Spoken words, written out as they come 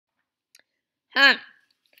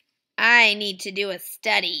I need to do a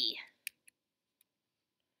study.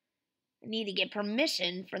 I need to get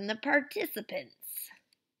permission from the participants.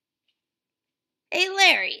 Hey,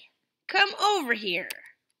 Larry, come over here.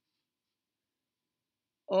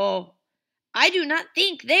 Oh, I do not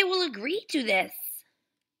think they will agree to this.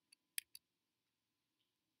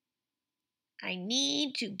 I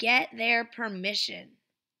need to get their permission.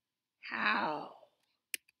 How?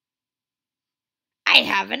 I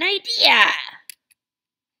have an idea.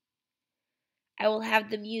 I will have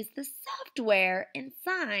them use the software and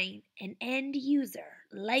sign an end user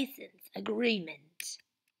license agreement.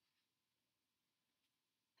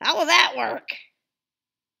 How will that work?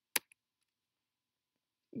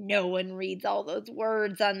 No one reads all those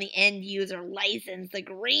words on the end user license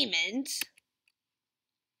agreement.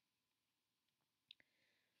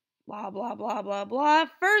 Blah, blah, blah, blah, blah.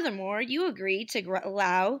 Furthermore, you agree to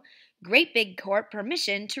allow Great Big Corp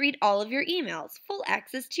permission to read all of your emails, full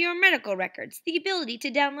access to your medical records, the ability to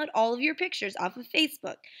download all of your pictures off of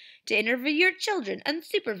Facebook, to interview your children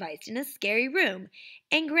unsupervised in a scary room,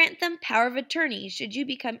 and grant them power of attorney should you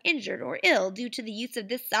become injured or ill due to the use of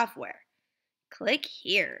this software. Click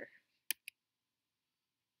here.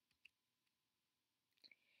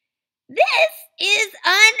 This is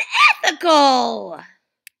unethical!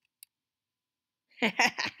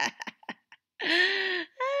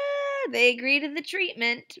 They agree to the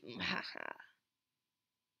treatment.